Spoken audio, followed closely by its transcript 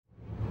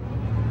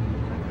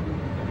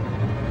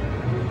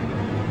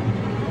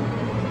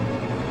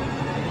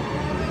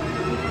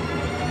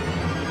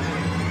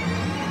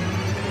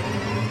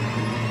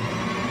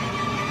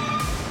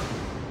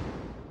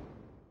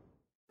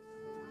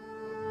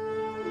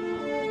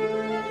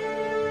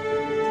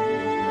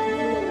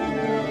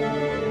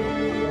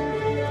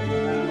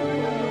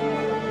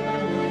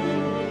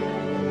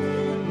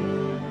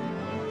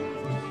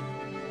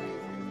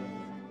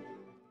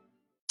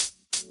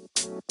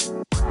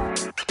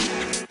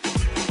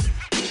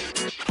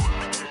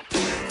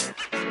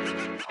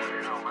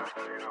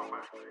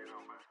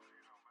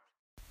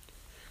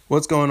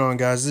What's going on,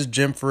 guys? This is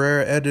Jim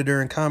Ferreira, editor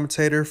and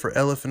commentator for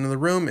Elephant in the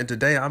Room, and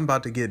today I'm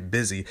about to get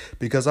busy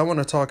because I want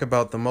to talk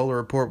about the Mueller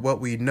report,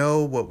 what we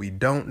know, what we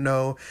don't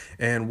know,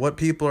 and what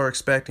people are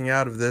expecting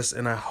out of this,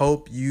 and I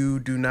hope you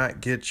do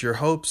not get your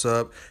hopes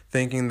up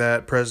thinking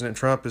that President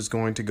Trump is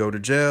going to go to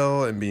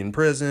jail and be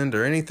imprisoned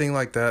or anything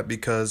like that,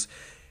 because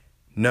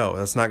no,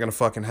 that's not going to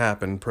fucking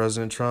happen.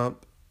 President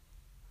Trump,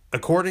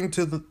 according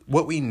to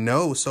what we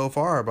know so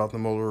far about the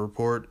Mueller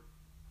report,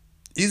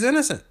 he's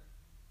innocent.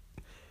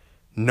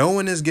 No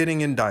one is getting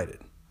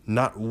indicted.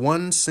 Not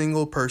one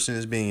single person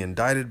is being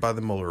indicted by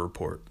the Mueller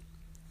report,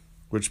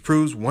 which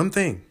proves one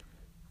thing,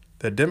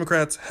 that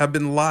Democrats have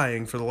been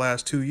lying for the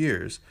last 2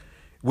 years,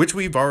 which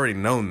we've already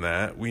known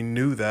that. We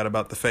knew that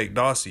about the fake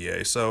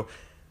dossier. So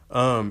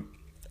I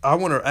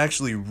want to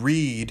actually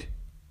read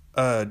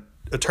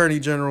Attorney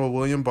General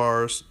William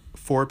Barr's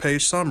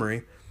 4-page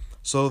summary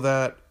so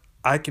that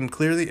I can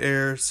clear the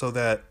air, so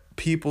that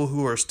people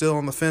who are still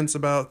on the fence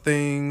about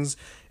things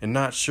and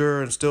not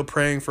sure and still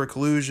praying for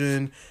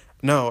collusion.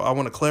 No, I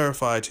want to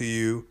clarify to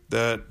you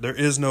that there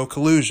is no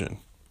collusion.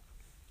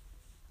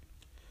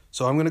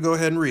 So I'm going to go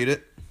ahead and read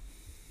it.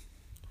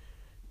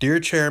 Dear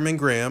Chairman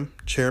Graham,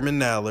 Chairman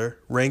Nadler,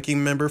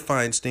 Ranking Member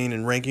Feinstein,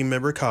 and Ranking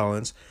Member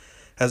Collins,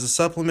 as a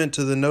supplement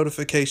to the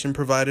notification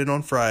provided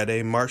on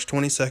Friday, March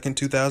 22,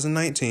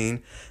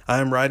 2019, I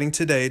am writing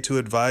today to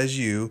advise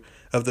you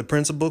of the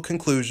principal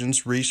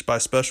conclusions reached by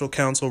Special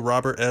Counsel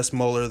Robert S.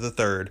 Mueller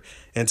III,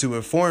 and to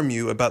inform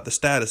you about the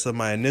status of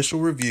my initial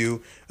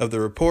review of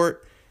the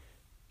report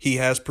he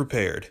has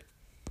prepared.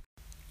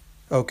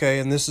 Okay,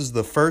 and this is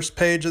the first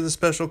page of the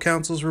Special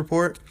Counsel's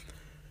report.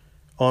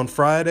 On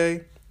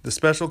Friday, the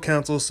Special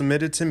Counsel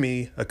submitted to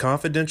me a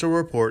confidential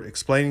report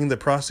explaining the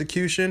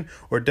prosecution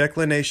or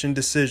declination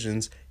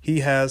decisions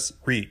he has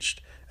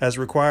reached, as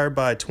required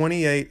by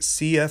 28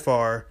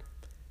 CFR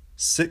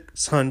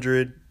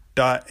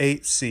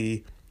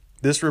 600.8c.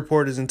 This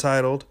report is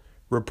entitled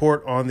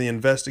Report on the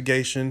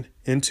Investigation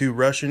into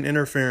Russian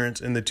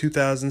Interference in the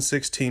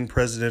 2016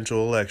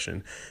 Presidential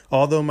Election.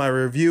 Although my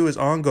review is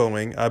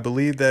ongoing, I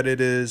believe that it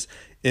is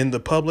in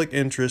the public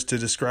interest to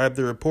describe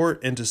the report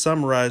and to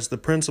summarize the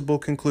principal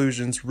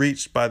conclusions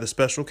reached by the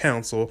Special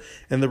Counsel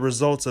and the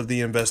results of the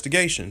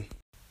investigation.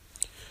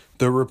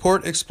 The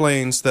report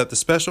explains that the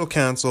Special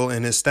Counsel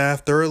and his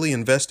staff thoroughly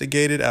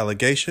investigated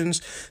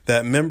allegations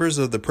that members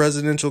of the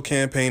presidential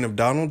campaign of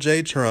Donald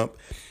J. Trump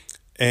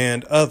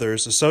and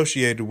others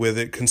associated with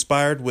it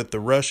conspired with the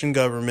Russian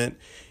government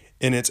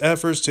in its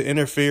efforts to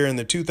interfere in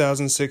the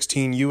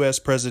 2016 U.S.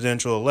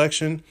 presidential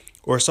election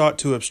or sought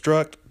to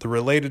obstruct the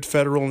related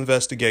federal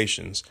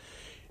investigations.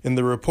 In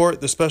the report,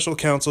 the Special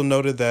Counsel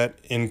noted that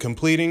in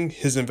completing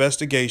his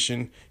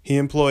investigation, he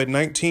employed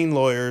 19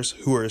 lawyers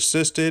who were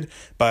assisted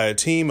by a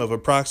team of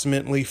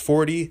approximately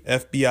 40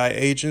 FBI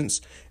agents,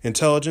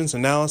 intelligence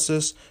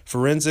analysis,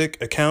 forensic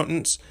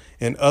accountants,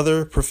 and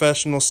other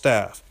professional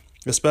staff.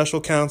 The Special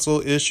Counsel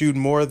issued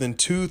more than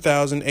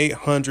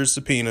 2,800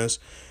 subpoenas,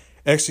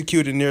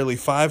 executed nearly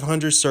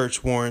 500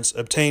 search warrants,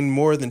 obtained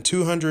more than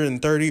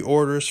 230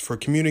 orders for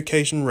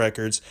communication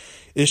records,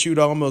 issued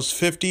almost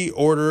 50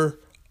 orders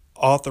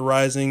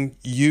authorizing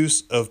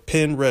use of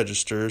PIN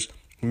registers,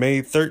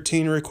 made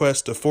 13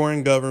 requests to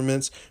foreign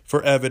governments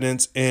for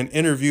evidence, and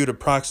interviewed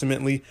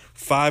approximately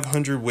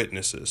 500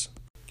 witnesses.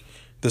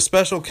 The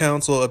Special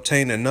Counsel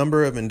obtained a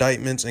number of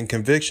indictments and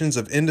convictions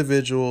of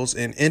individuals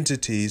and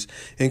entities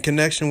in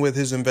connection with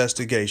his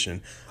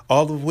investigation,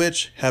 all of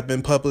which have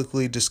been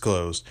publicly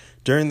disclosed.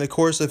 During the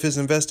course of his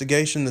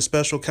investigation, the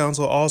Special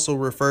Counsel also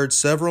referred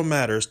several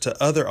matters to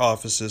other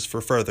offices for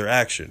further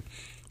action.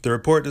 The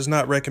report does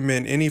not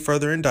recommend any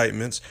further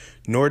indictments,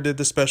 nor did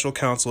the Special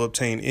Counsel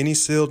obtain any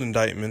sealed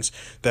indictments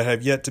that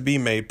have yet to be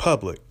made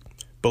public.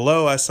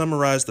 Below, I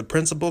summarize the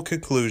principal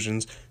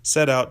conclusions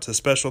set out to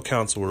Special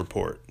Counsel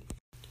report.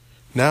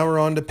 Now we're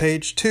on to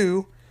page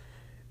 2,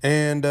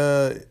 and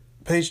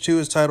page 2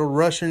 is titled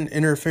Russian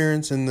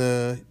Interference in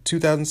the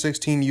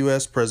 2016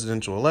 U.S.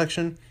 Presidential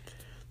Election.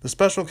 The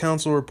Special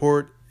Counsel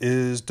report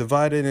is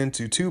divided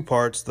into 2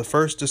 parts. The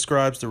first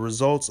describes the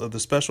results of the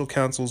Special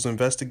Counsel's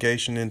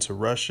investigation into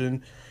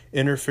Russian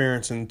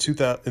interference in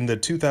the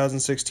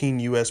 2016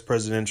 U.S.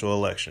 presidential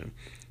election.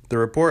 The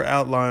report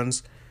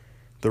outlines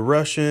the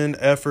Russian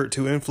effort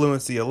to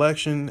influence the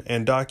election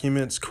and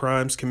documents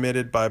crimes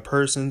committed by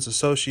persons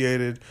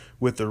associated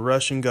with the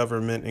Russian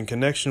government in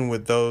connection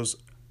with those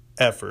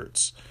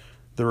efforts.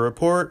 The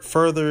report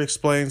further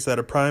explains that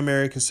a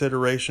primary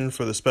consideration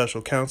for the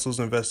Special Counsel's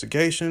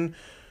investigation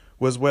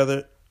was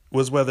whether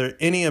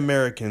any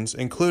Americans,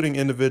 including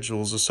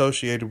individuals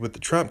associated with the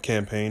Trump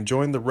campaign,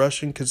 joined the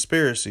Russian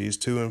conspiracies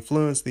to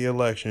influence the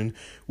election,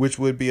 which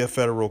would be a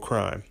federal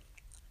crime.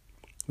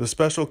 The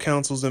Special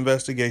Counsel's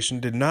investigation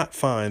did not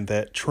find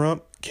that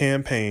Trump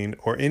campaign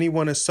or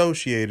anyone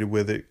associated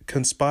with it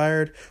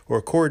conspired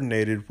or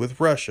coordinated with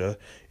Russia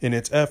in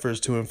its efforts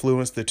to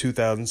influence the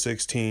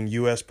 2016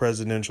 U.S.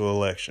 presidential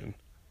election.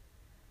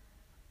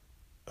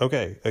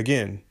 Okay,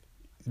 again,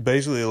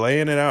 basically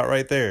laying it out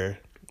right there.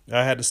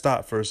 I had to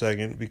stop for a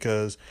second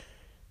because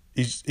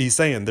he's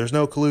saying there's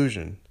no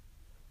collusion.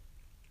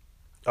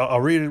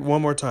 I'll read it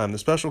one more time. The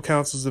special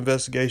counsel's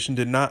investigation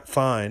did not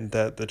find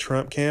that the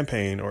Trump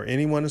campaign or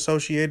anyone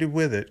associated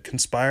with it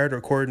conspired or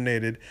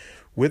coordinated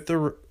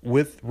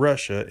with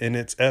Russia in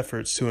its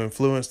efforts to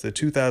influence the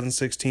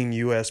 2016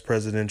 U.S.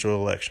 presidential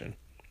election.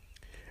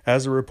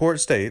 As the report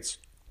states,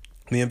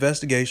 the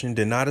investigation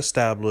did not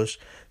establish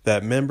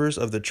that members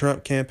of the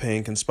Trump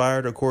campaign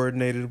conspired or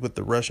coordinated with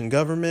the Russian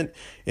government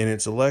in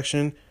its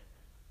election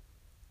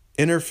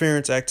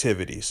interference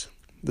activities.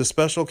 The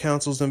special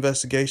counsel's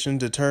investigation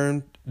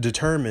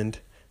determined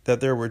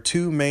that there were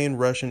two main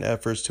Russian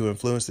efforts to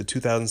influence the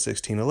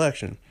 2016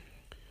 election.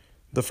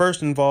 The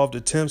first involved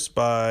attempts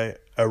by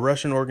a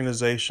Russian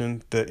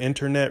organization, the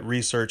Internet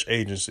Research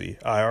Agency,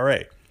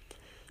 IRA,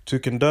 to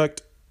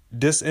conduct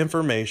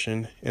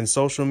disinformation and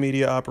social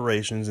media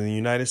operations in the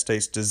United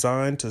States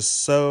designed to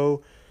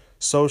sow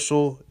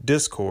social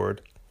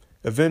discord,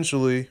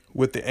 eventually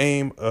with the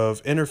aim of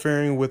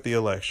interfering with the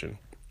election.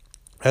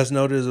 As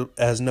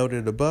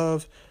noted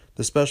above,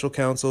 the special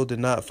counsel did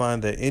not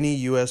find that any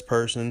U.S.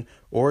 person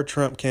or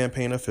Trump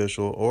campaign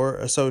official or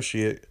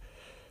associate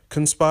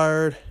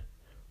conspired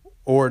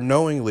or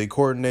knowingly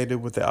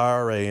coordinated with the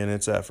IRA in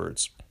its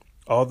efforts.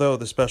 Although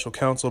the special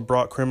counsel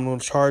brought criminal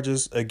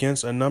charges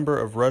against a number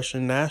of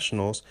Russian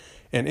nationals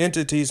and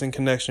entities in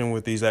connection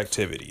with these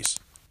activities.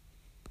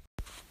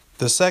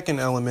 The second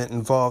element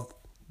involved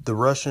the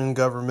Russian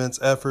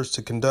government's efforts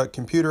to conduct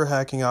computer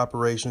hacking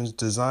operations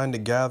designed to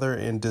gather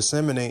and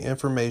disseminate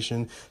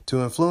information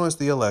to influence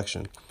the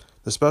election.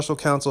 The special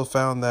counsel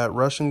found that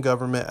Russian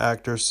government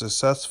actors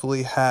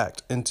successfully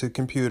hacked into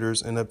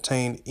computers and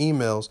obtained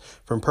emails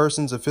from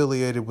persons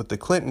affiliated with the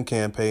Clinton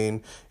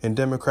campaign and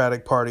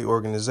Democratic Party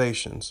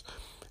organizations,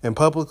 and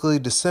publicly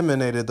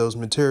disseminated those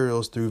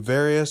materials through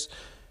various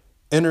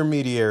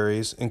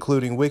intermediaries,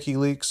 including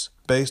WikiLeaks.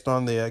 Based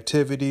on the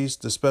activities,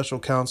 the special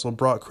counsel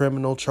brought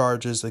criminal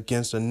charges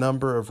against a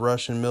number of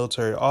Russian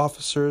military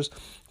officers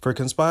for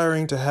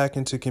conspiring to hack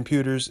into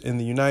computers in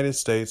the United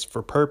States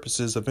for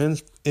purposes of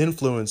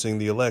influencing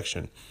the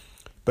election.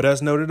 But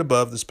as noted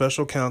above, the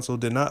special counsel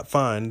did not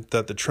find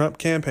that the Trump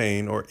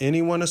campaign or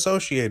anyone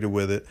associated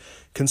with it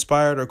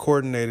conspired or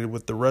coordinated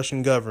with the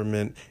Russian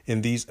government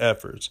in these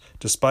efforts,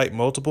 despite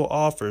multiple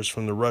offers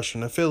from the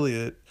Russian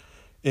affiliate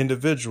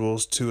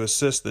individuals to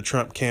assist the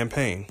Trump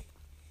campaign.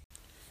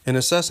 In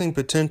assessing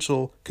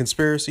potential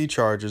conspiracy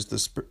charges,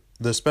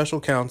 the special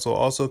counsel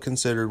also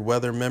considered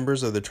whether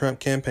members of the Trump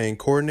campaign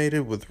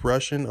coordinated with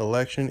Russian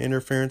election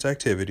interference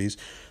activities.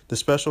 The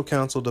special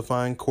counsel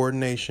defined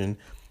coordination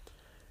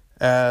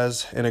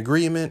as an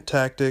agreement,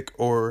 tactic,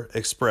 or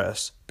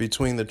express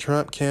between the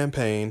Trump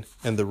campaign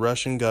and the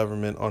Russian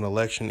government on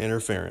election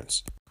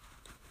interference.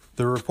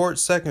 The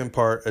report's second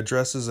part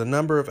addresses a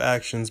number of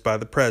actions by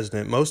the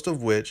president, most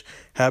of which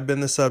have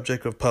been the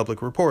subject of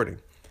public reporting,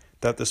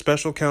 that the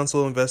special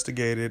counsel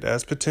investigated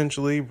as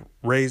potentially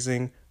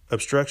raising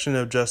obstruction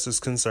of justice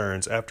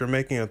concerns. After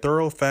making a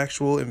thorough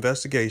factual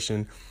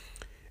investigation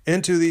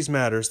into these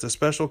matters, the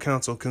special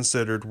counsel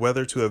considered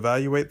whether to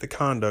evaluate the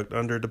conduct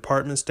under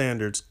department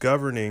standards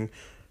governing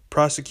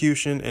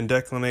prosecution and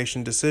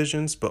declination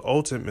decisions, but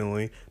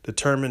ultimately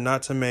determined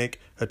not to make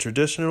a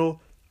traditional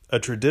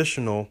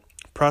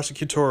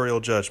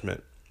prosecutorial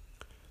judgment.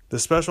 The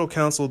special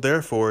counsel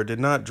therefore did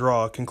not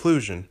draw a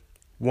conclusion,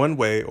 one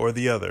way or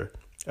the other,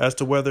 as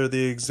to whether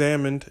the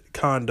examined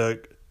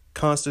conduct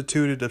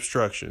constituted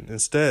obstruction.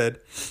 Instead,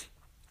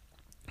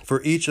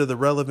 for each of the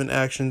relevant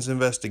actions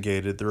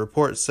investigated, the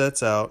report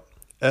sets out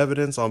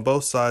evidence on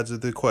both sides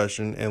of the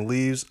question and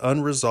leaves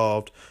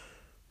unresolved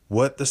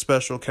what the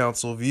special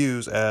counsel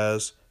views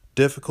as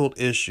difficult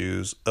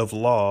issues of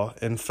law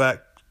and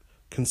fact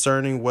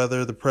concerning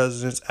whether the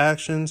president's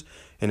actions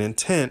and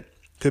intent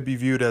could be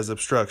viewed as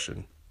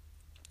obstruction.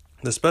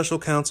 The special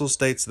counsel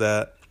states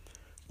that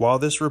while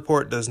this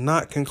report does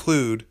not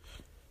conclude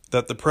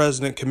that the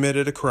president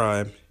committed a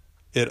crime,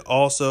 it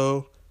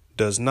also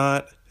does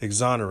not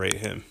exonerate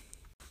him.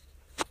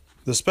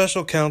 The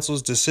special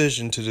counsel's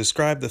decision to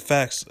describe the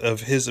facts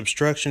of his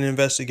obstruction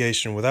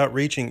investigation without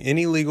reaching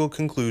any legal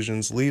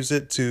conclusions leaves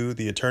it to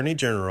the Attorney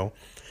General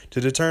to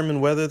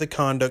determine whether the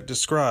conduct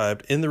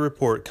described in the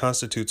report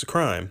constitutes a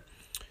crime.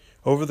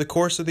 Over the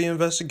course of the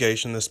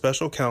investigation, the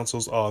special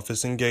counsel's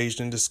office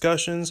engaged in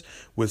discussions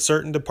with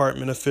certain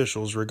department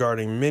officials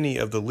regarding many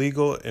of the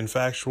legal and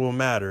factual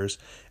matters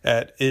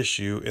at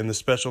issue in the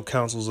special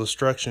counsel's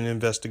obstruction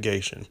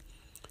investigation.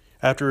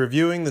 After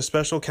reviewing the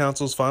special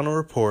counsel's final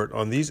report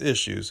on these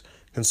issues,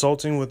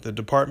 consulting with the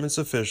department's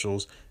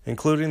officials,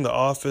 including the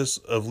Office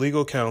of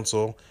Legal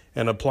Counsel,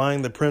 and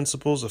applying the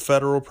principles of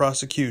federal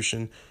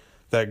prosecution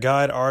that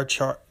guide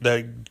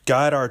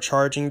our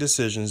charging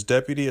decisions,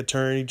 Deputy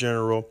Attorney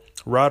General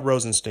Rod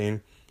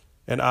Rosenstein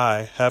and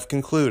I have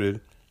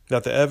concluded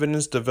that the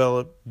evidence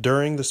developed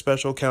during the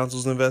special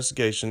counsel's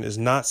investigation is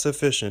not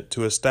sufficient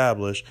to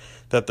establish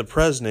that the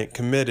president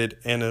committed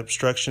an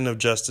obstruction of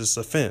justice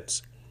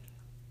offense.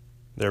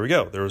 There we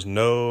go. There was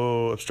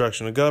no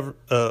obstruction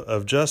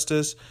of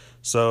justice.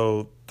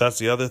 So that's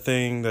the other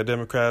thing that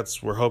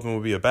Democrats were hoping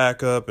would be a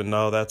backup, and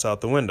now that's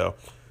out the window.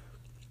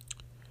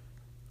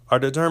 Our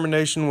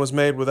determination was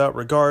made without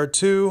regard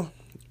to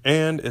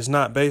and is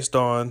not based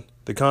on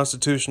the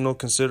constitutional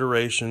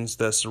considerations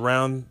that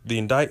surround the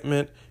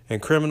indictment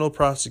and criminal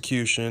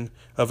prosecution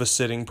of a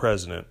sitting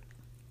president.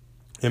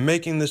 In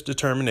making this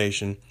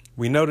determination,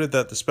 we noted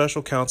that the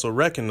special counsel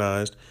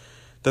recognized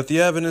that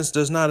the evidence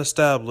does not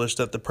establish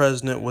that the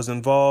president was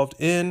involved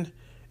in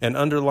an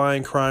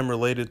underlying crime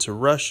related to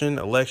Russian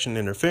election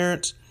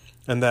interference,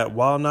 and that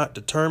while not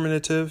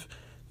determinative,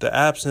 the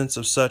absence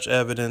of such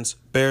evidence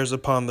bears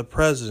upon the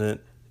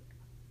president's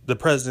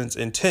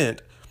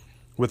intent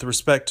with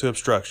respect to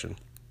obstruction.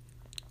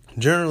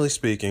 Generally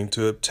speaking,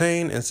 to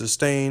obtain and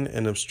sustain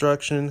an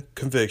obstruction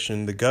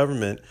conviction, the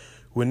government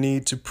would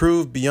need to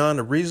prove beyond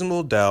a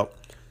reasonable doubt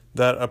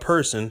that a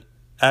person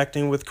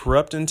acting with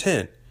corrupt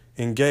intent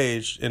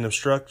engaged in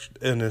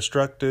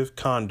obstructive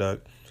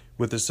conduct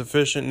with a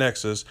sufficient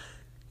nexus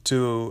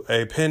to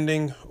a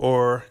pending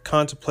or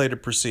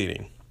contemplated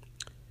proceeding.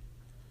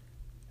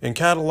 In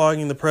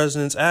cataloging the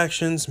president's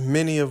actions,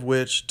 many of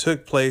which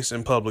took place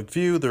in public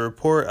view, the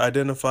report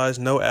identifies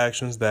no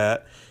actions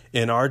that,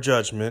 in our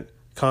judgment,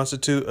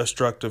 constitute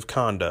obstructive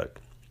conduct,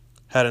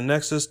 had a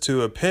nexus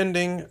to a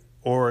pending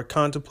or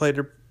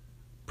contemplated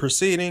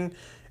proceeding,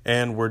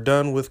 and were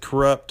done with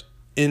corrupt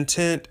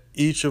intent,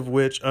 each of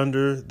which,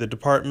 under the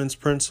department's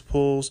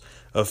principles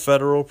of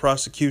federal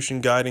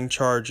prosecution guiding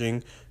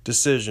charging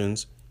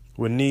decisions,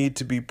 would need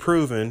to be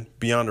proven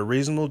beyond a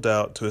reasonable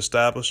doubt to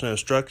establish an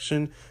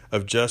obstruction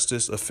of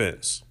justice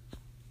offense.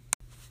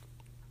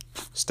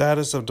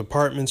 Status of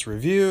department's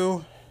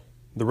review.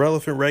 The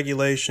relevant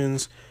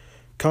regulations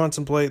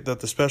contemplate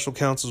that the special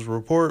counsel's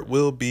report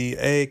will be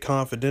a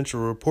confidential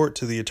report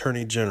to the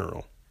Attorney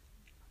General.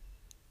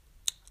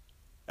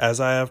 As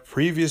I have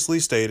previously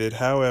stated,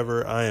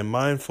 however, I am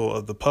mindful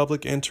of the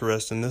public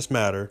interest in this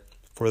matter.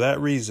 For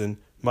that reason,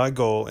 my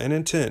goal and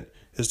intent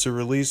is to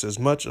release as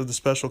much of the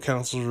special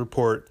counsel's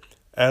report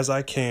as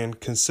I can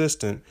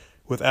consistent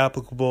with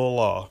applicable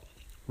law,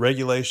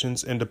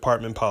 regulations, and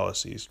department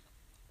policies.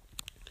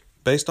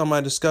 Based on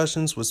my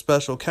discussions with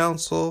special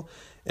counsel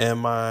and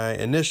my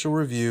initial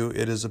review,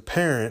 it is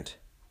apparent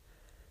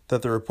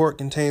that the report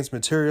contains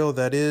material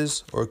that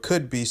is or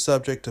could be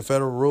subject to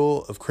Federal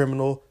Rule of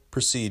Criminal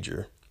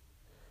Procedure,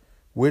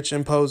 which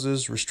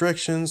imposes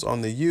restrictions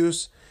on the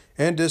use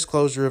and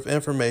disclosure of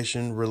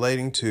information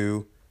relating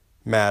to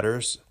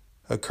matters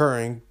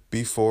occurring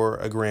before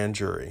a grand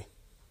jury.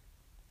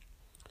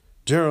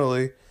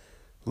 Generally,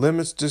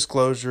 limits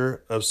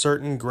disclosure of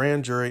certain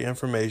grand jury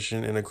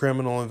information in a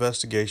criminal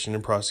investigation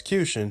and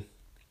prosecution.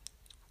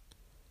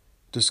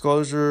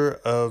 Disclosure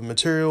of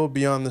material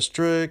beyond the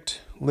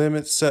strict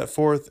limits set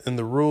forth in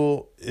the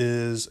rule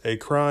is a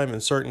crime in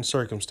certain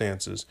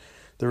circumstances.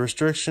 The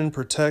restriction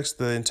protects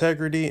the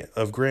integrity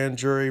of grand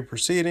jury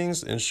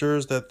proceedings,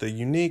 ensures that the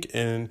unique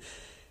and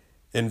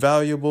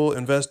invaluable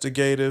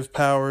investigative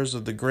powers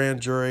of the grand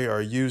jury are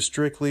used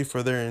strictly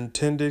for their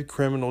intended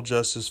criminal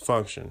justice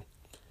function.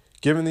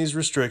 Given these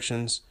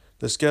restrictions,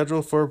 the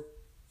schedule for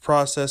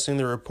processing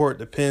the report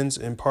depends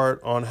in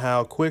part on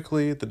how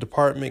quickly the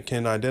department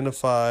can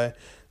identify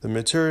the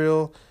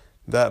material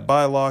that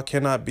by law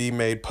cannot be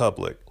made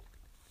public.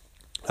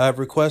 I have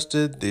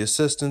requested the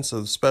assistance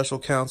of the special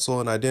counsel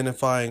in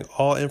identifying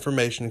all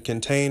information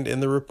contained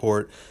in the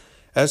report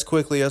as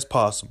quickly as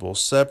possible.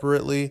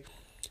 Separately,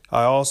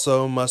 I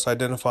also must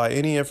identify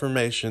any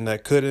information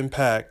that could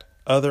impact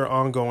other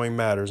ongoing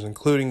matters,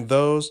 including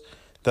those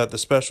that the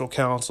special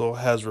counsel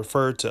has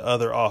referred to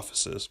other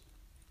offices.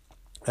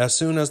 As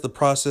soon as the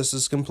process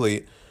is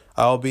complete,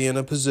 I will be in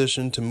a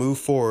position to move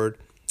forward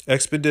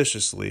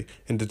expeditiously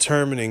in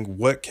determining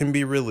what can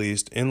be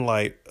released in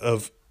light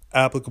of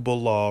applicable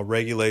law,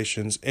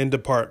 regulations, and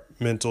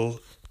departmental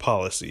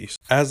policies.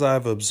 As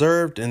I've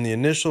observed in the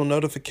initial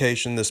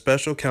notification, the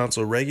special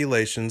counsel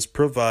regulations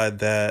provide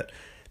that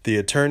the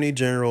Attorney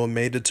General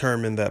may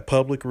determine that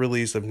public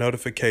release of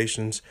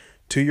notifications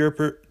to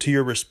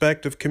your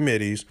respective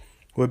committees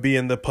would be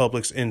in the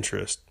public's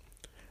interest.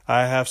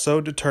 I have so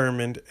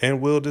determined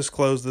and will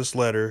disclose this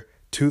letter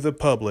to the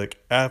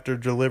public after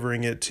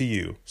delivering it to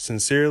you.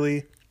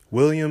 Sincerely,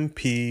 William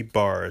P.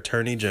 Barr,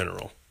 Attorney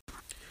General.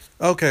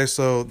 Okay,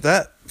 so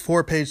that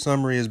 4-page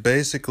summary is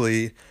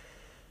basically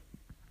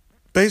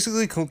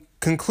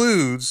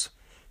concludes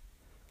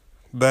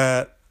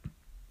that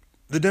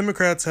the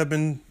Democrats have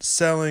been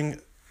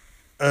selling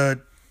a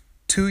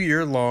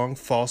 2-year-long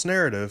false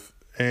narrative,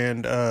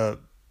 and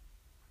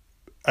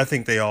I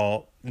think they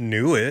all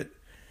knew it.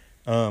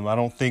 I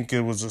don't think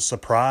it was a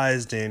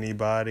surprise to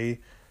anybody.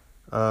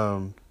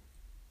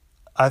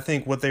 I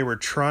think what they were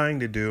trying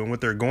to do and what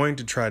they're going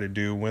to try to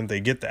do when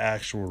they get the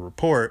actual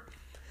report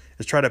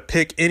is try to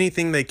pick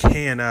anything they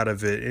can out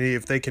of it.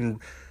 If they can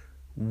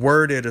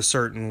word it a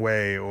certain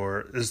way,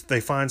 or if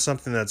they find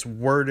something that's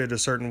worded a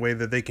certain way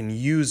that they can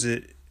use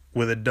it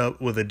with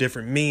a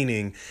different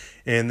meaning,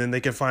 and then they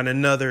can find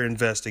another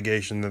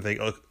investigation that they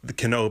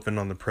can open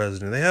on the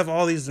president. They have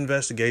all these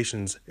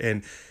investigations,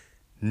 and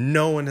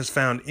no one has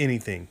found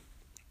anything.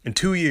 In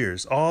 2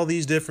 years, all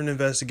these different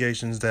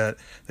investigations that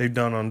they've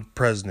done on the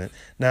president.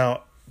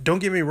 Now, don't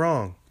get me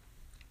wrong.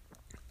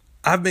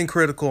 I've been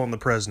critical on the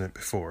president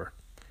before.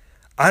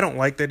 I don't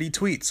like that he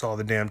tweets all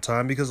the damn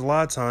time because a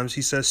lot of times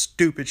he says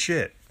stupid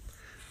shit.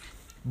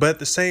 But at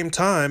the same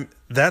time,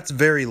 that's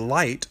very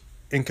light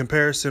in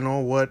comparison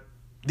on what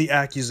the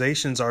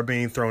accusations are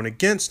being thrown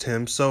against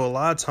him. So a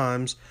lot of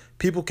times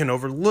people can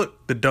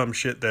overlook the dumb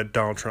shit that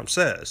Donald Trump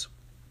says.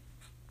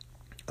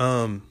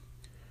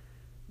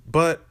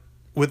 But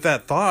with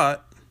that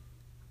thought,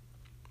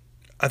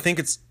 I think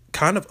it's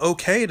kind of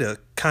okay to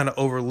kind of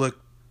overlook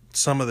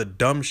some of the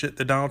dumb shit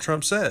that Donald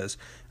Trump says.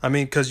 I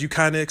mean, because you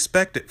kind of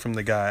expect it from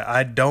the guy.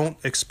 I don't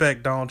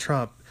expect Donald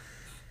Trump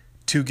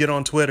to get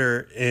on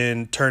Twitter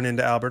and turn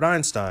into Albert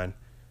Einstein.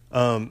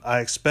 I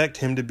expect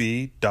him to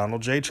be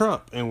Donald J.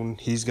 Trump,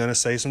 and he's going to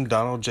say some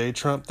Donald J.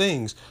 Trump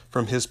things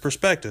from his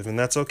perspective, and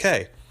that's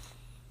okay.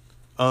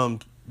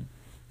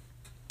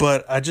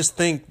 But I just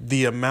think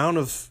the amount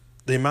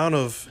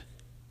of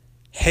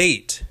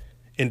hate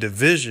and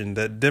division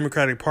that the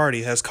Democratic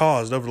Party has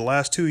caused over the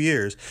last 2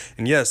 years,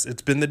 and yes,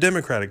 it's been the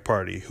Democratic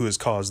Party who has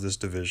caused this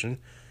division.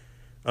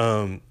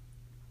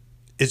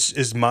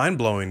 It's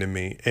mind-blowing to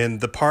me,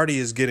 and the party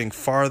is getting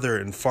farther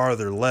and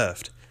farther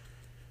left.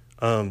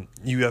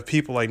 You have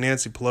people like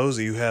Nancy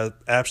Pelosi who have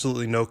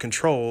absolutely no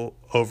control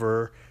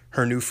over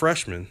her new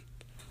freshmen.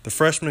 The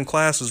freshman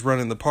class is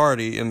running the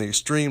party, and the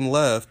extreme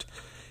left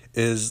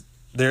is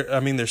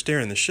they're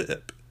steering the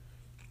ship.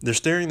 They're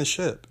steering the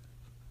ship.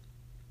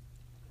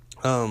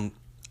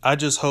 I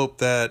just hope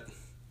that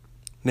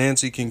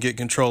Nancy can get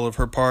control of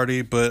her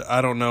party, but I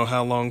don't know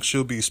how long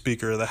she'll be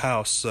Speaker of the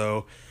House,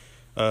 so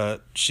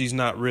she's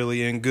not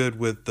really in good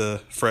with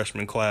the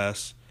freshman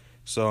class.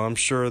 So I'm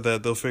sure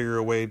that they'll figure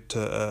a way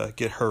to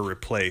get her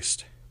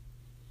replaced.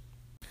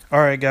 All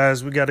right,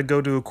 guys, we got to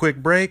go to a quick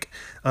break,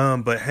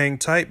 but hang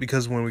tight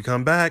because when we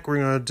come back, we're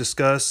going to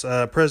discuss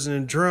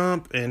President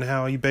Trump and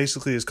how he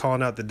basically is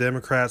calling out the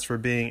Democrats for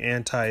being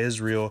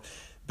anti-Israel.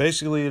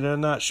 Basically, they're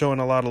not showing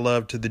a lot of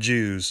love to the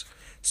Jews.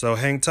 So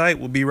hang tight.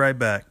 We'll be right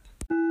back.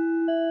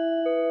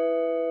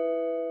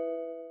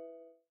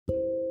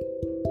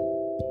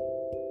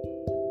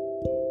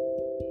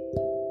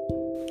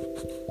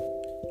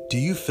 Do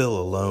you feel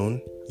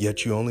alone,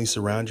 yet you only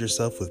surround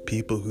yourself with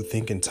people who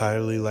think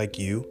entirely like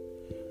you?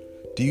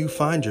 Do you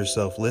find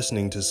yourself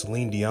listening to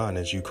Celine Dion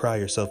as you cry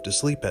yourself to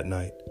sleep at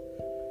night?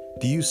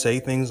 Do you say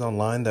things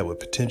online that would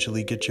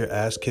potentially get your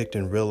ass kicked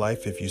in real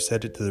life if you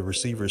said it to the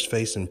receiver's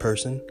face in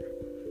person?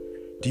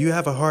 Do you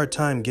have a hard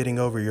time getting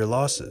over your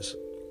losses?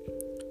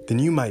 Then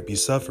you might be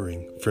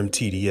suffering from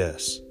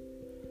TDS.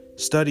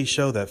 Studies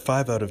show that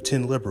 5 out of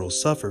 10 liberals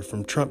suffer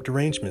from Trump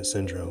derangement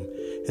syndrome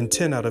and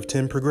 10 out of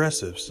 10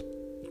 progressives.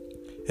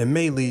 It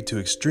may lead to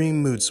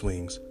extreme mood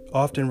swings,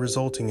 often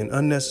resulting in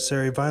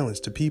unnecessary violence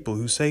to people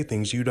who say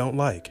things you don't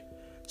like,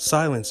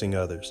 silencing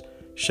others,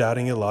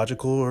 shouting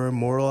illogical or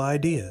immoral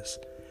ideas,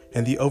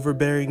 and the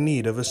overbearing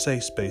need of a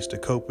safe space to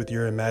cope with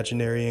your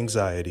imaginary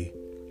anxiety.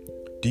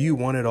 Do you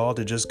want it all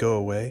to just go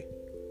away?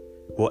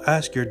 Well,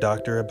 ask your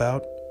doctor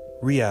about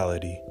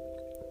reality.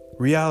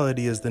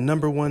 Reality is the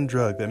number one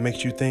drug that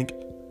makes you think,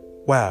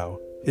 wow,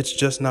 it's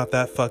just not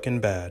that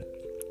fucking bad.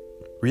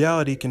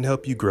 Reality can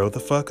help you grow the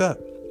fuck up,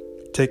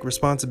 take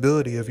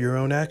responsibility of your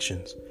own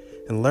actions,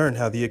 and learn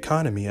how the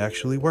economy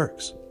actually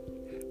works.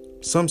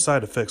 Some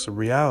side effects of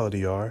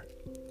reality are,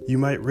 you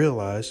might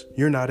realize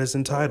you're not as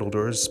entitled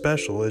or as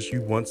special as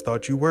you once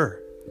thought you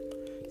were.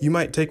 You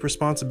might take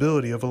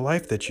responsibility of a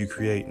life that you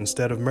create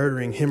instead of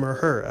murdering him or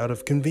her out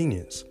of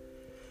convenience.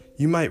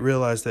 You might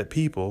realize that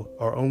people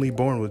are only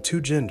born with 2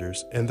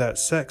 genders and that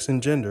sex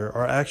and gender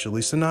are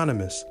actually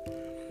synonymous.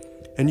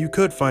 And you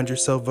could find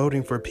yourself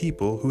voting for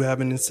people who have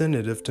an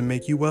incentive to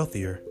make you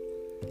wealthier.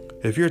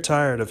 If you're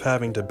tired of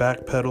having to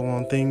backpedal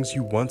on things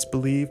you once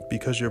believed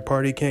because your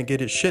party can't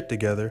get its shit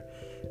together,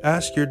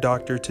 ask your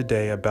doctor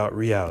today about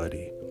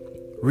reality.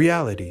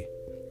 Reality.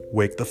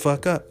 Wake the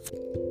fuck up.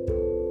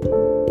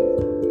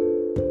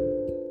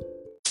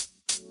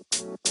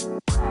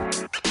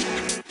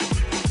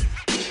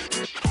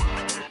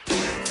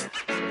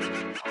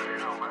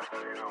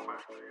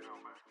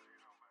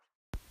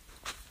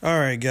 All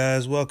right,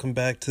 guys, welcome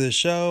back to the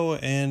show.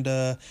 And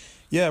we're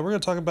going to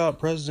talk about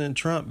President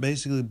Trump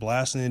basically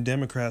blasting the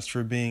Democrats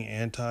for being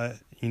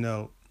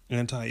anti-Israel,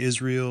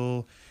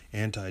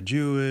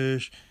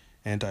 anti-Jewish,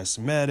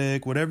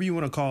 anti-Semitic, whatever you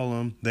want to call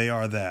them. They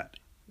are that.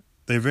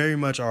 They very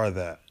much are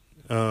that.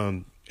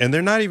 And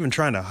they're not even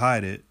trying to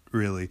hide it,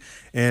 really.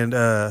 And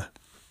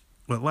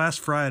last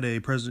Friday,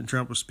 President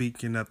Trump was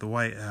speaking at the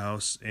White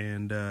House,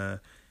 and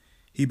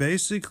he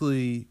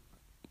basically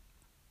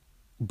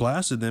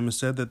blasted them and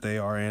said that they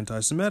are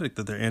anti-Semitic,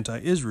 that they're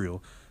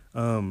anti-Israel.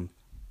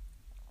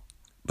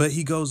 But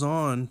he goes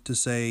on to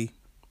say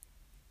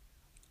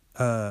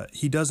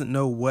he doesn't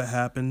know what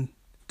happened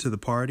to the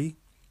party,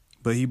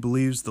 but he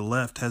believes the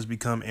left has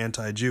become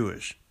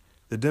anti-Jewish.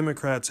 The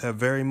Democrats have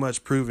very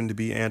much proven to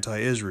be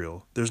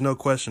anti-Israel. There's no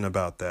question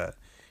about that.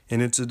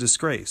 And it's a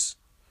disgrace.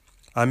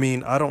 I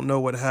mean, I don't know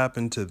what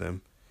happened to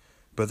them,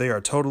 but they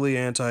are totally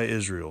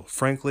anti-Israel.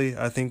 Frankly,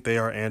 I think they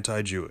are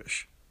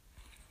anti-Jewish.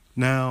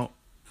 Now,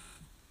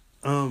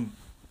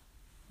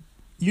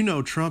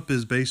 Trump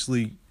is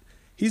basically,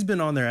 he's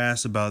been on their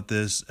ass about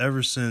this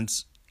ever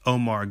since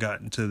Omar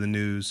got into the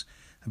news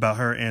about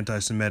her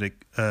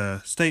anti-Semitic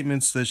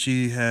statements that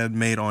she had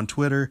made on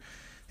Twitter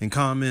and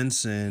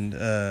comments,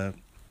 and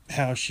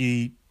how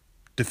she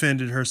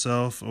defended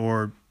herself,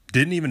 or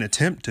didn't even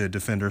attempt to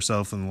defend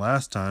herself in the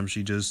last time.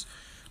 She just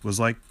was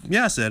like,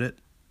 yeah, I said it.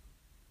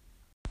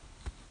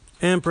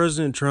 And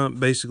President Trump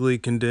basically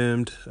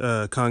condemned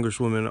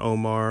Congresswoman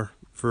Omar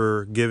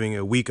for giving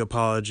a weak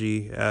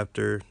apology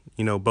after,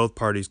 both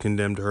parties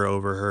condemned her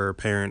over her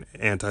apparent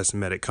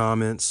anti-Semitic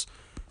comments.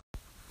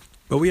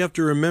 But we have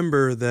to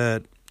remember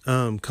that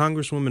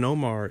Congresswoman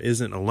Omar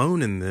isn't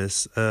alone in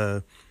this.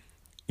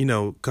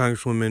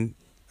 Congresswoman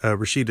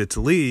Rashida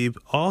Tlaib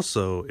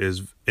also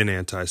is an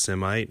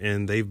anti-Semite,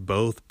 and they've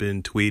both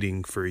been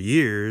tweeting for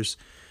years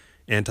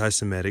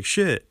anti-Semitic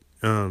shit.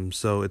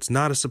 So it's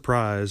not a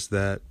surprise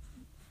that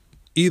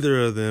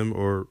either of them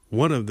or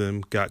one of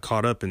them got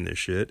caught up in this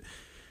shit,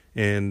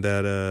 and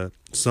that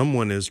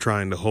someone is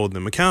trying to hold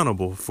them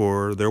accountable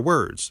for their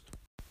words.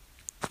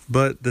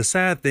 But the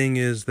sad thing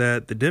is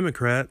that the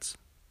Democrats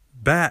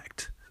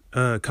backed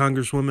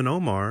Congresswoman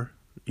Omar,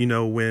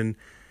 when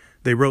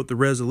they wrote the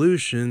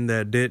resolution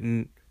that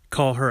didn't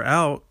call her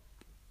out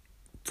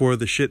for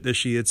the shit that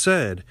she had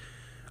said.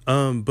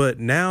 But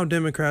now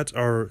Democrats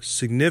are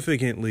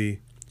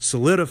significantly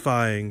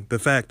solidifying the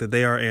fact that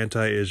they are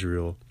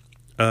anti-Israel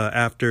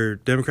after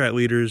Democrat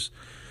leaders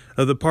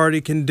of the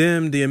party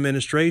condemned the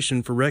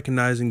administration for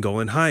recognizing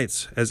Golan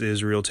Heights as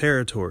Israel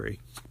territory.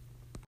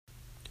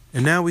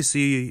 And now we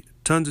see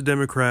tons of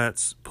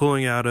Democrats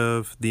pulling out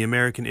of the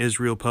American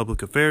Israel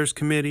Public Affairs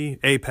Committee,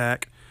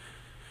 AIPAC,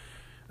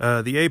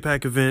 the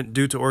AIPAC event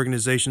due to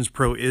organization's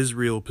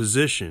pro-Israel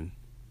position.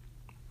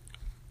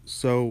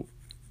 So,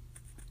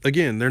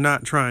 again, they're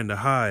not trying to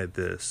hide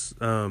this.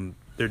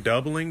 They're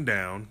doubling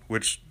down,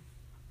 which,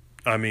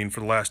 for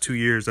the last 2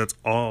 years, that's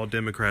all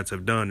Democrats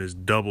have done is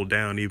double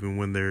down, even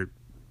when they're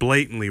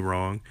blatantly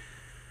wrong.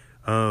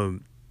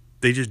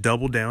 They just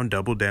double down.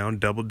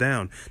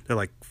 They're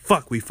like,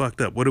 fuck, we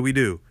fucked up. What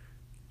do?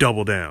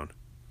 Double down.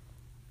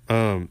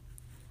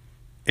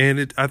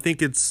 And I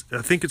think it's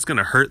going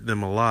to hurt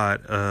them a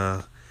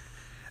lot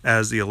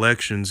as the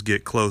elections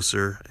get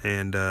closer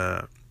and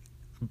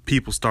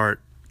people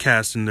start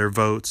casting their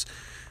votes.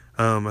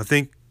 I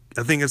think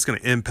it's going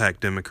to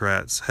impact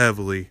Democrats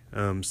heavily,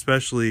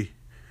 especially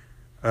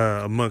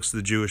amongst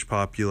the Jewish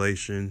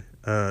population.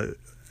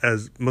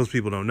 As most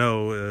people don't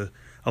know,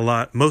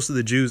 most of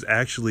the Jews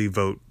actually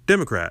vote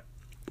Democrat.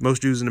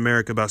 Most Jews in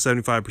America, about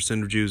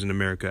 75% of Jews in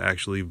America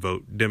actually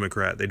vote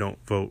Democrat. They don't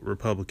vote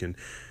Republican.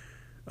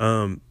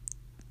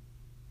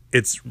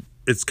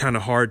 It's kind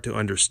of hard to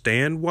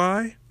understand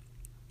why,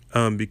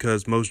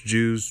 because most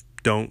Jews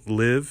don't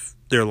live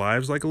their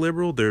lives like a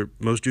liberal.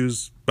 Most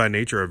Jews by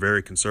nature are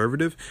very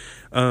conservative.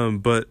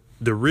 But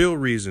the real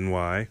reason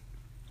why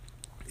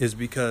is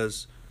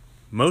because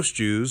most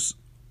Jews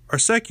are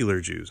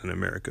secular Jews in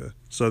America.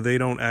 So they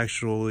don't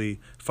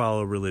actually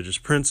follow religious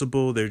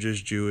principle. They're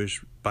just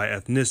Jewish by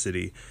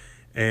ethnicity.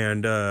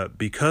 And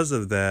because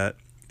of that,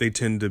 they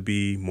tend to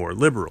be more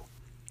liberal.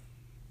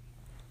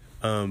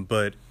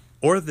 But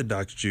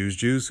Orthodox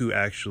Jews who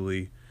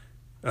actually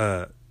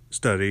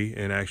study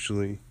and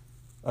actually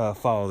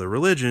follow the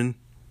religion,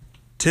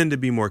 tend to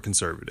be more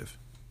conservative.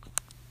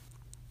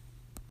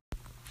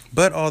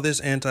 But all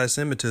this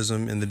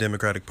anti-Semitism in the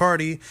Democratic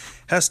Party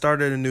has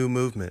started a new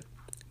movement,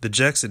 the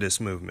Jexodus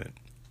movement.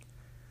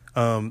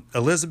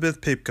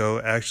 Elizabeth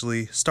Pipko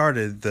actually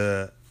started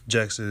the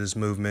Jexodus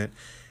movement,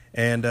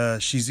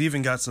 and she's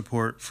even got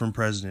support from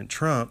President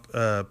Trump.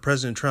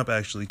 President Trump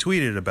actually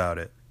tweeted about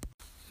it.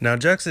 Now,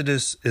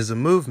 Jexodus is a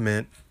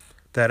movement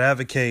that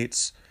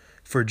advocates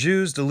for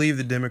Jews to leave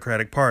the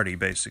Democratic Party,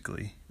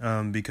 basically,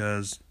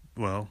 because,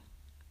 well,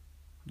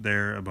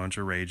 they're a bunch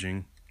of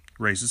raging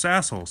racist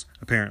assholes,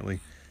 apparently.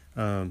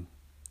 Not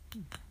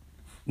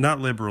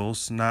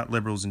liberals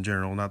in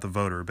general, not the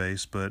voter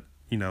base, but,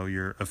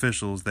 your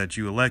officials that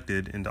you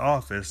elected into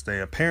office, they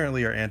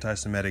apparently are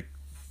anti-Semitic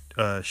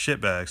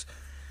shitbags.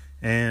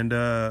 And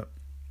I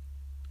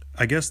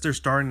guess they're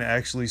starting to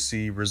actually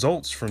see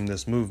results from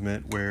this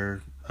movement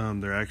where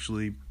they're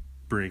actually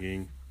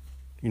bringing,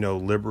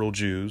 liberal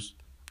Jews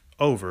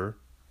over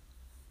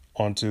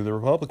onto the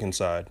Republican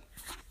side.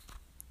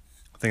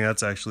 I think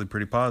that's actually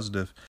pretty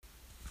positive.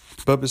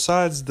 But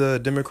besides the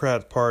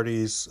Democrat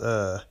Party's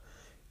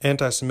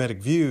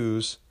anti-Semitic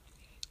views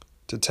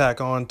to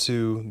tack on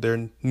to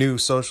their new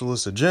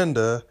socialist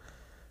agenda,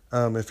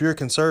 if you're a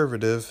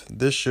conservative,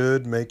 this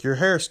should make your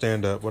hair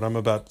stand up, what I'm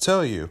about to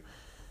tell you.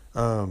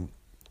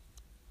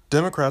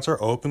 Democrats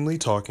are openly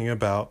talking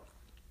about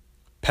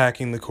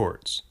packing the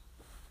courts.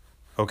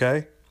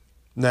 Okay?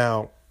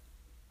 Now,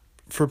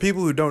 for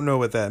people who don't know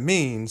what that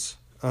means,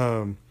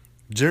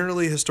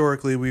 generally,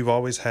 historically, we've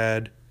always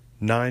had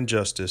 9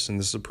 justices in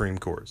the Supreme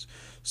Courts.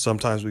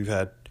 Sometimes we've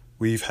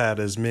had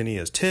as many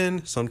as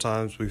 10,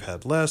 sometimes we've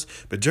had less,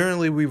 but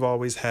generally we've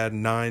always had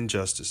 9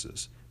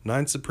 justices,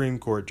 9 Supreme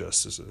Court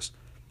justices.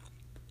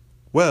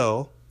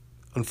 Well,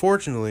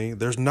 unfortunately,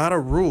 there's not a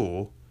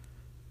rule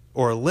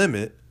or a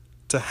limit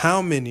to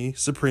how many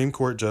Supreme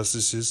Court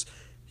justices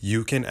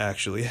you can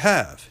actually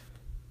have.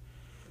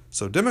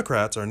 So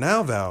Democrats are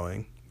now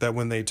vowing that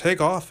when they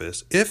take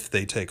office, if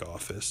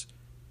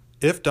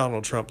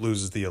Donald Trump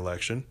loses the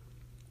election,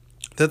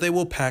 that they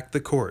will pack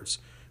the courts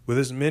with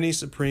as many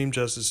Supreme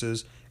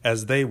Justices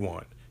as they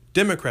want,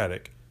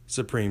 Democratic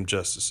Supreme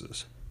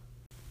Justices.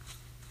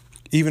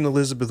 Even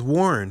Elizabeth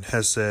Warren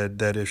has said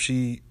that if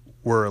she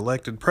were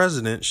elected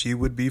president, she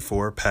would be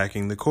for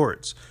packing the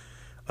courts.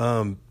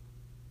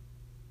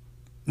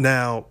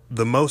 Now,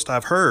 the most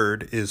I've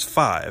heard is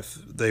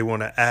 5. They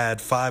want to add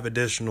 5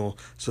 additional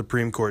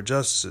Supreme Court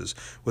justices.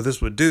 What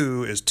this would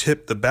do is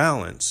tip the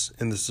balance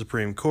in the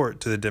Supreme Court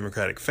to the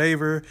Democratic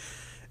favor.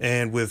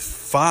 And with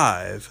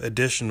 5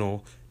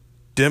 additional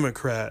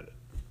Democrat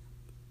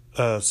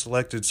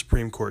selected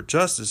Supreme Court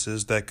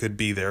justices that could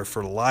be there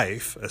for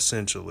life,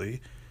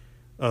 essentially,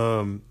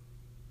 that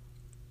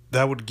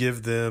would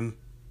give them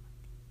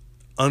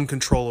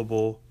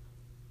uncontrollable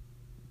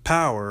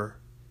power.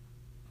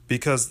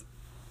 Because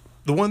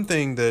the one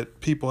thing that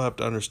people have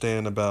to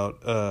understand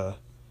about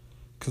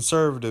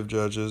conservative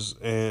judges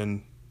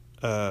and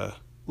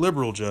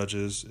liberal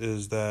judges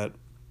is that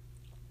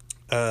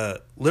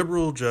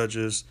liberal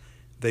judges,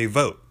 they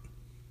vote.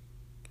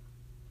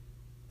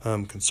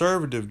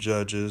 Conservative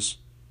judges,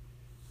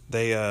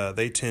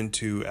 they tend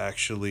to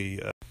actually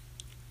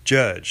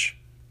judge.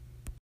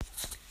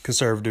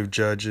 Conservative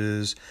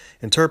judges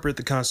interpret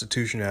the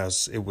Constitution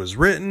as it was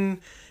written,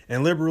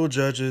 and liberal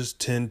judges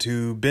tend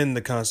to bend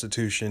the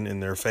Constitution in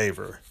their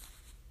favor.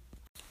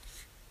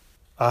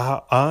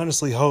 I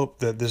honestly hope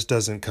that this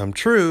doesn't come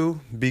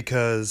true,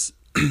 because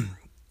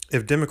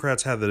if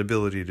Democrats have the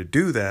ability to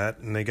do that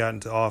and they got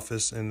into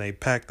office and they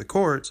packed the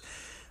courts,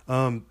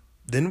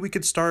 then we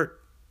could start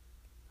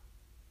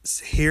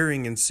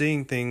hearing and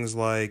seeing things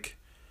like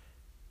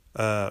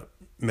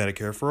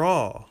Medicare for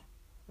all,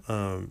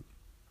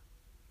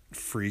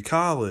 free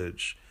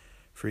college,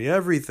 free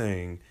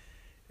everything.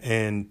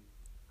 And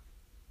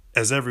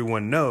as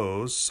everyone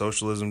knows,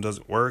 socialism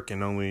doesn't work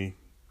and only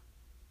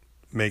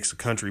makes a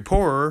country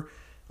poorer.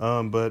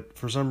 But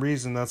for some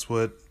reason, that's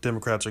what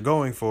Democrats are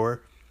going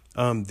for.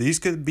 These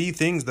could be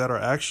things that are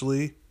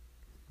actually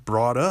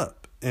brought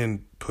up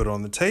and put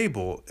on the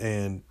table.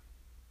 And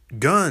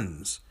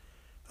guns,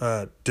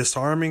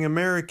 disarming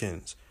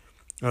Americans.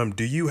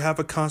 Do you have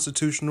a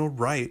constitutional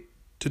right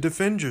to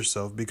defend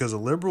yourself? Because a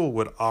liberal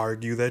would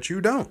argue that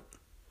you don't.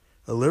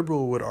 A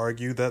liberal would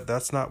argue that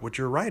that's not what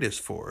your right is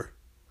for.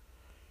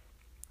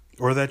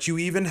 Or that you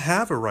even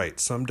have a right.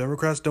 Some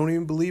Democrats don't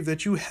even believe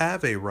that you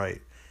have a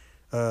right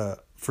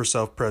for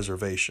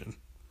self-preservation.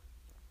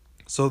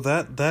 So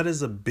that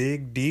is a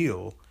big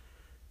deal,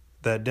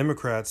 that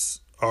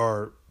Democrats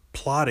are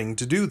plotting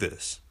to do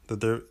this.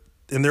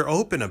 They're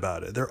open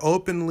about it. They're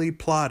openly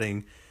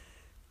plotting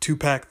to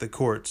pack the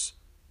courts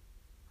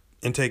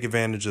and take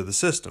advantage of the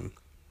system.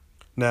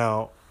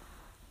 Now,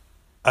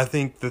 I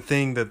think the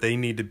thing that they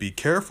need to be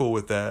careful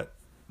with that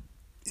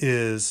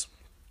is,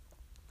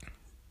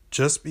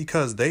 just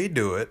because they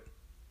do it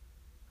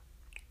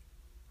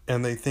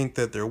and they think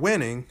that they're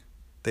winning,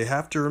 they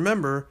have to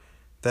remember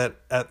that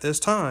at this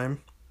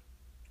time,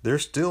 there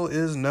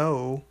is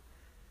no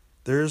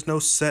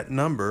set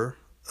number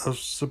of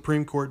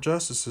Supreme Court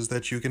justices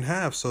that you can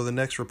have. So the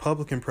next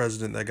Republican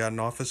president that got in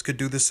office could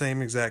do the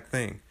same exact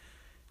thing.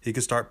 He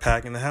could start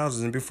packing the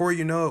houses. And before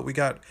you know it, we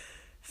got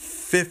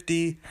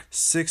 50,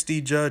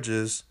 60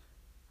 judges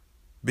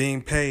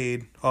being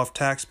paid off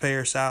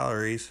taxpayer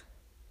salaries,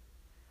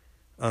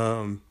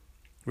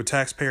 with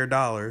taxpayer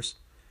dollars,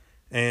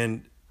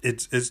 and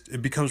it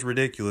becomes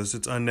ridiculous.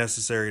 It's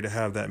unnecessary to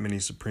have that many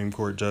Supreme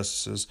Court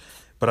justices.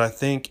 But I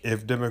think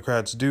if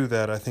Democrats do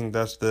that, I think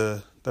that's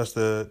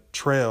the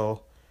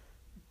trail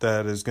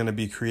that is going to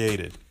be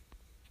created.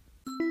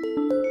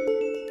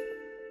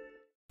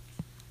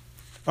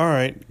 All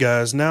right,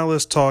 guys, now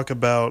let's talk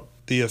about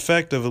the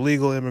effect of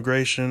illegal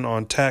immigration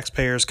on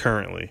taxpayers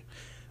currently.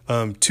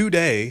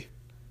 Today,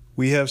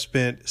 we have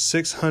spent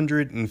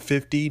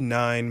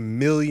 $659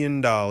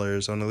 million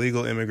on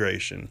illegal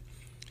immigration.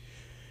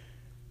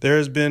 There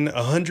has been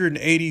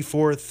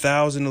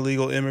 184,000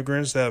 illegal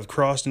immigrants that have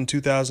crossed in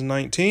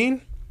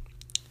 2019,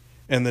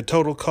 and the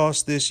total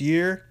cost this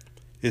year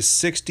is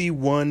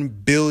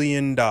 $61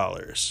 billion.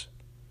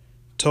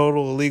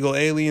 Total illegal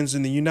aliens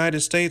in the United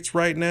States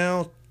right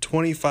now,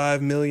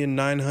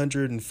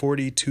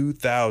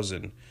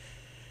 25,942,000.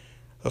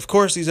 Of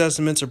course, these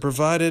estimates are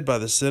provided by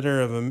the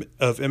Center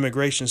of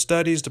Immigration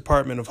Studies,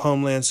 Department of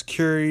Homeland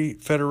Security,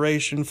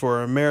 Federation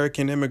for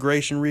American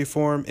Immigration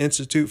Reform,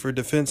 Institute for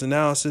Defense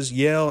Analysis,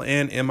 Yale,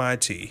 and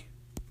MIT.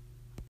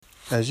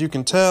 As you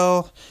can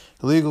tell,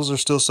 illegals are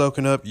still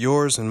soaking up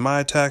yours and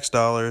my tax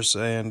dollars,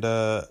 and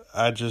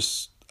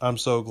I'm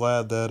so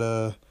glad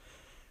that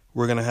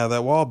we're going to have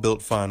that wall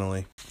built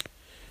finally.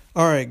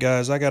 All right,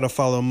 guys, I got to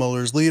follow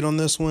Mueller's lead on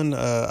this one.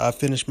 I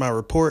finished my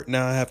report.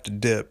 Now I have to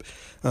dip.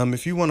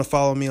 If you want to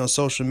follow me on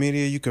social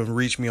media, you can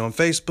reach me on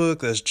Facebook.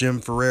 That's Jim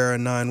Ferreira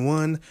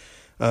 91.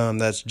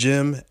 That's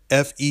Jim,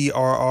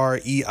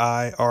 FERREIRA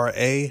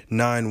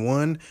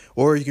 91.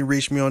 Or you can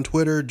reach me on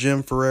Twitter,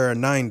 Jim Ferreira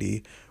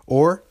 90.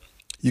 Or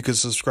you can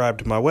subscribe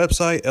to my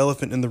website,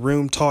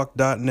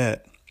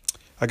 elephantintheroomtalk.net.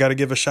 I got to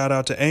give a shout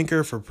out to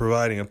Anchor for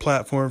providing a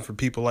platform for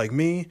people like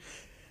me.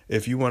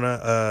 If you want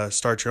to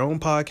start your own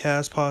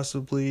podcast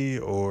possibly,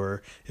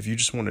 or if you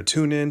just want to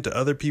tune in to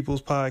other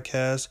people's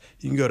podcasts,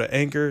 you can go to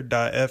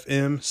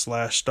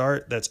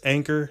anchor.fm/start. That's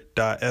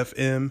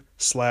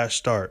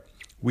anchor.fm/start.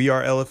 We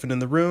are Elephant in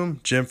the Room.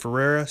 Jim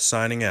Ferreira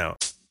signing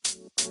out.